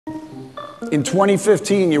In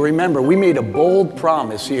 2015, you remember, we made a bold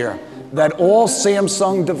promise here that all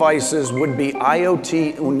Samsung devices would be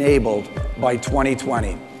IoT enabled by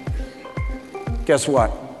 2020. Guess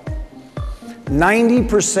what?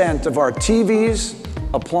 90% of our TVs,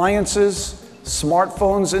 appliances,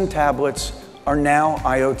 smartphones, and tablets are now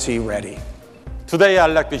IoT ready. Today, I'd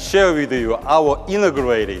like to share with you our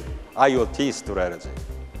integrated IoT strategy.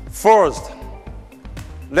 First,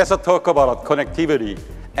 let's talk about connectivity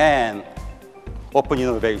and open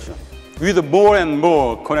innovation. With more and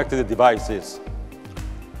more connected devices,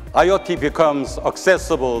 IoT becomes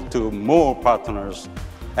accessible to more partners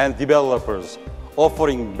and developers,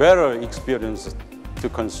 offering better experiences to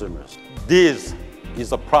consumers. This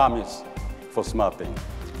is a promise for SmartThings.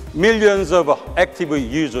 Millions of active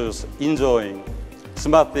users enjoying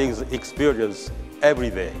SmartThings experience every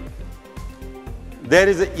day. That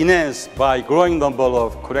is enhanced by growing number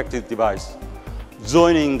of connected devices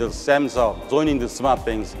joining the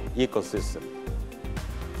SmartThings ecosystem.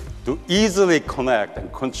 To easily connect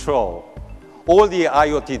and control all the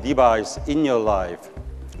IoT devices in your life,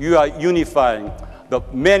 you are unifying the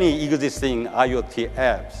many existing IoT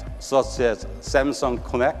apps, such as Samsung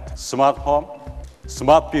Connect, Smart Home,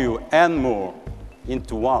 Smart View, and more,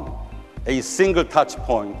 into one, a single touch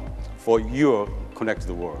point for your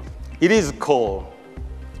connected world. It is called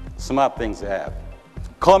SmartThings app.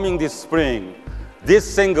 Coming this spring, this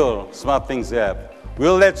single SmartThings app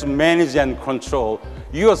will let you manage and control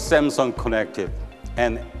your Samsung Connected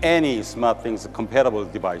and any SmartThings compatible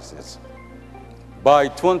devices. By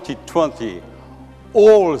 2020,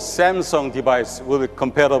 all Samsung devices will be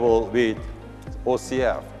compatible with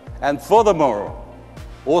OCF. And furthermore,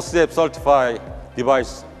 OCF certified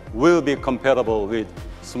device will be compatible with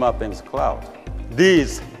SmartThings Cloud.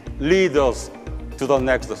 These lead us to the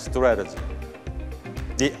next strategy.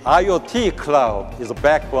 The IoT cloud is the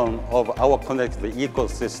backbone of our connected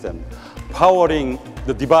ecosystem, powering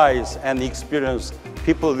the device and the experience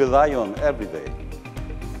people rely on every day.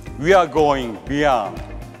 We are going beyond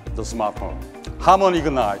the smart home. Harman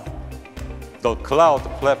Ignite, the cloud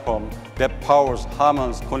platform that powers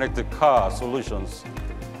Harman's connected car solutions,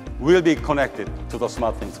 will be connected to the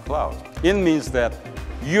SmartThings cloud. It means that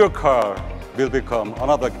your car will become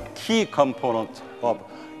another key component of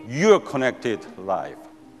your connected life.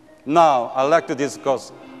 Now, I'd like to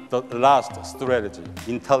discuss the last strategy,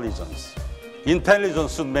 intelligence.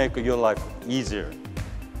 Intelligence should make your life easier.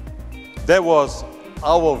 That was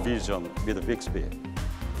our vision with Bixby.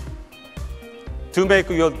 To make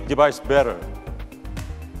your device better,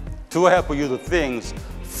 to help you do things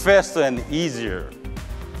faster and easier.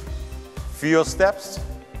 Fewer steps,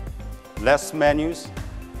 less menus,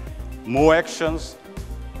 more actions,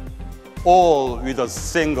 all with a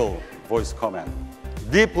single voice command.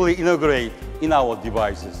 Deeply integrate in our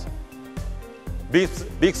devices.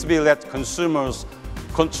 Bixby lets consumers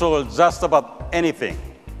control just about anything: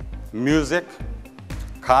 music,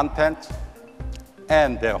 content,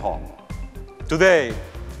 and their home. Today,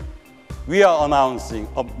 we are announcing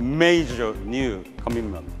a major new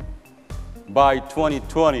commitment. By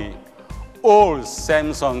 2020, all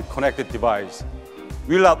Samsung connected devices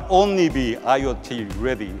will not only be IoT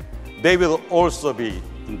ready, they will also be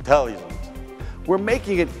intelligent. We're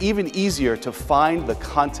making it even easier to find the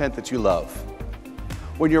content that you love.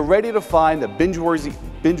 When you're ready to find a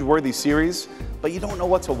binge-worthy series, but you don't know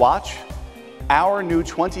what to watch, our new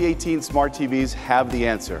 2018 smart TVs have the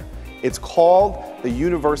answer. It's called the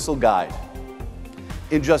Universal Guide.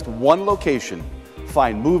 In just one location,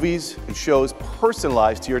 find movies and shows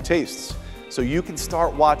personalized to your tastes, so you can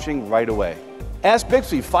start watching right away. Ask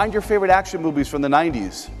Bixby, find your favorite action movies from the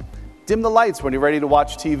 90s. Dim the lights when you're ready to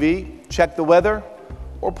watch TV, check the weather,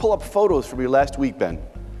 or pull up photos from your last weekend.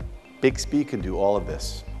 Bixby can do all of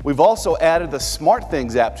this. We've also added the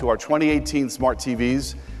SmartThings app to our 2018 smart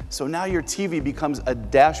TVs, so now your TV becomes a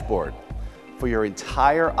dashboard for your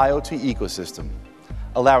entire IoT ecosystem,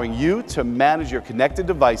 allowing you to manage your connected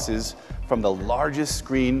devices from the largest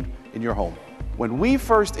screen in your home. When we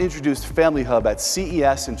first introduced Family Hub at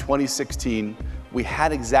CES in 2016, we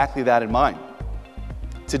had exactly that in mind.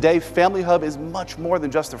 Today, Family Hub is much more than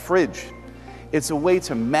just a fridge. It's a way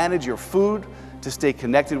to manage your food, to stay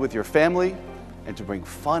connected with your family, and to bring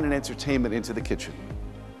fun and entertainment into the kitchen.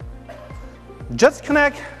 Just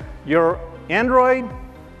connect your Android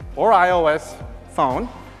or iOS phone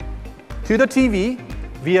to the TV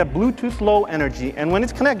via Bluetooth Low Energy, and when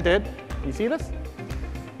it's connected, you see this?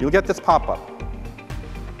 You'll get this pop-up.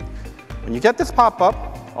 When you get this pop-up,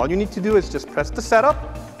 all you need to do is just press the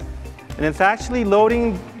setup, and it's actually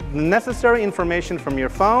loading the necessary information from your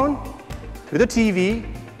phone to the TV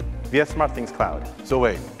via SmartThings Cloud. So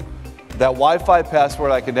wait, That Wi-Fi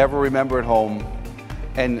password I could never remember at home,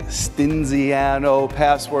 and Stinziano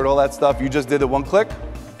password, all that stuff, you just did it one click?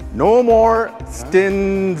 No more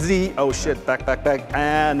stinzy. Oh shit, back.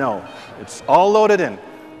 No, it's all loaded in.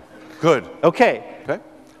 Good. Okay. Okay.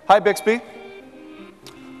 Hi, Bixby.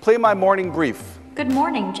 Play my morning brief. Good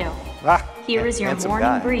morning, Joe. Here is your handsome morning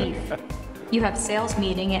guy. brief. You have sales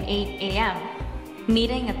meeting at 8 a.m.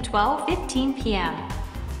 Meeting at 12:15 p.m.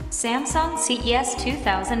 Samsung CES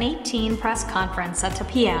 2018 press conference at 2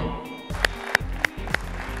 p.m.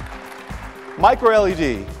 Micro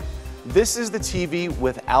LED. This is the TV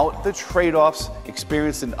without the trade-offs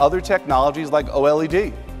experienced in other technologies like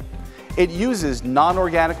OLED. It uses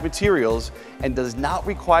non-organic materials and does not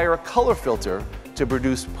require a color filter to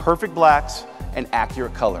produce perfect blacks and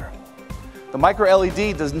accurate color. The micro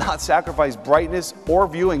LED does not sacrifice brightness or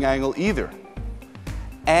viewing angle either.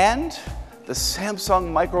 And the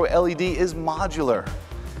Samsung micro LED is modular,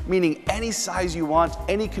 meaning any size you want,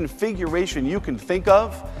 any configuration you can think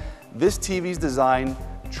of, this TV's design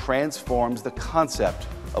transforms the concept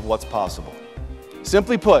of what's possible.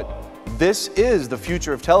 Simply put, this is the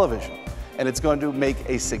future of television, and it's going to make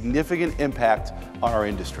a significant impact on our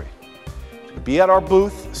industry. Be at our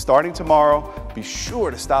booth starting tomorrow. Be sure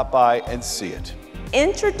to stop by and see it.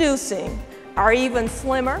 Introducing our even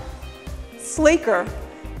slimmer, sleeker,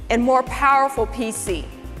 and more powerful PC,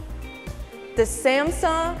 the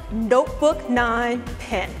Samsung Notebook 9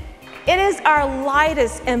 Pen. It is our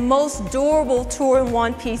lightest and most durable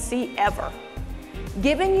two-in-one PC ever,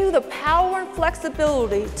 giving you the power and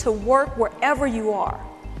flexibility to work wherever you are.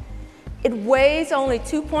 It weighs only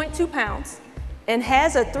 2.2 pounds and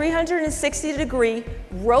has a 360-degree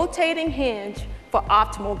rotating hinge for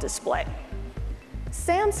optimal display.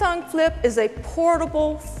 Samsung Flip is a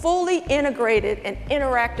portable, fully integrated and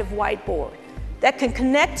interactive whiteboard that can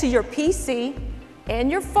connect to your PC and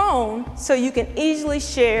your phone so you can easily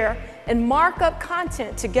share and mark up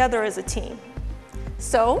content together as a team.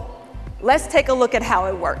 So, let's take a look at how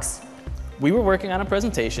it works. We were working on a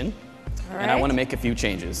presentation, and I right. want to make a few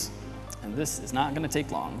changes. And this is not going to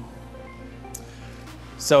take long.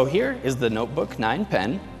 So here is the Notebook 9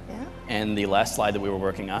 Pen, and the last slide that we were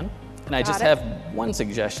working on. And I just have one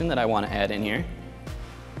suggestion that I want to add in here.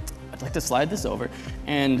 I'd like to slide this over.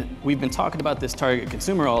 And we've been talking about this target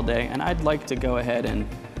consumer all day, and I'd like to go ahead and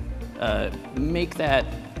make that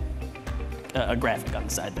a graphic on the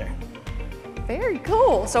side there. Very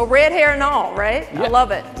cool. So red hair and all, right? Yeah, I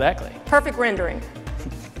love it. Exactly. Perfect rendering.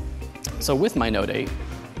 So with my Note 8,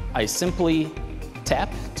 I simply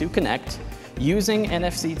tap to connect using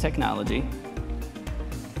NFC technology.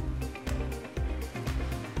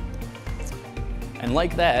 And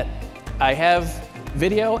like that, I have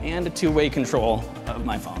video and a two-way control of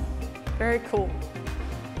my phone. Very cool.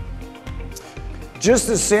 Just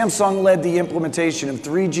as Samsung led the implementation of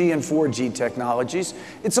 3G and 4G technologies,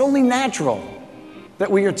 it's only natural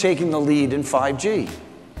that we are taking the lead in 5G.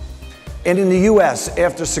 And in the US,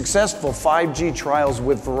 after successful 5G trials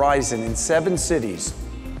with Verizon in 7 cities,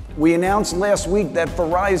 we announced last week that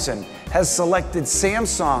Verizon has selected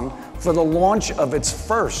Samsung for the launch of its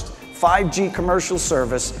first 5G commercial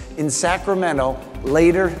service in Sacramento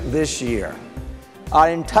later this year. Our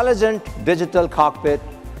intelligent digital cockpit,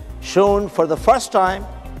 shown for the first time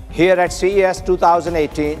here at CES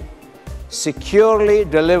 2018, securely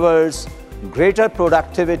delivers greater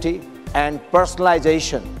productivity and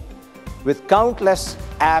personalization with countless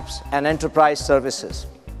apps and enterprise services.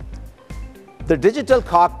 The digital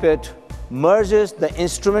cockpit merges the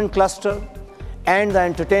instrument cluster and the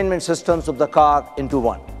entertainment systems of the car into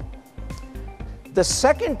one. The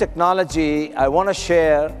second technology I want to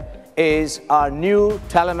share is our new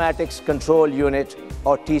Telematics Control Unit,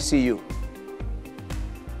 or TCU.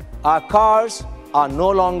 Our cars are no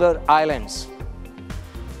longer islands.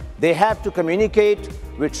 They have to communicate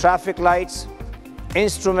with traffic lights,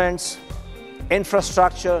 instruments,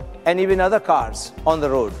 infrastructure, and even other cars on the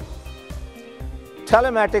road.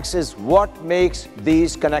 Telematics is what makes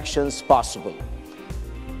these connections possible.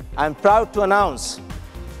 I'm proud to announce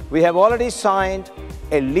we have already signed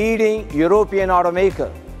a leading European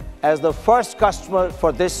automaker as the first customer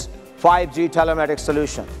for this 5G telematics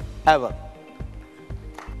solution ever.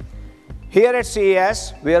 Here at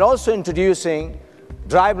CES, we are also introducing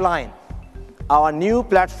Driveline, our new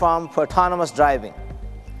platform for autonomous driving.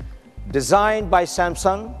 Designed by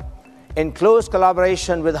Samsung in close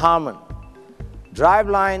collaboration with Harman,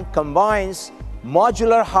 Driveline combines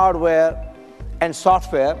modular hardware and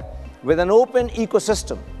software with an open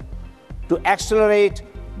ecosystem to accelerate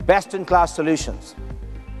best-in-class solutions.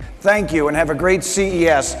 Thank you, and have a great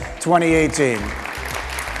CES 2018.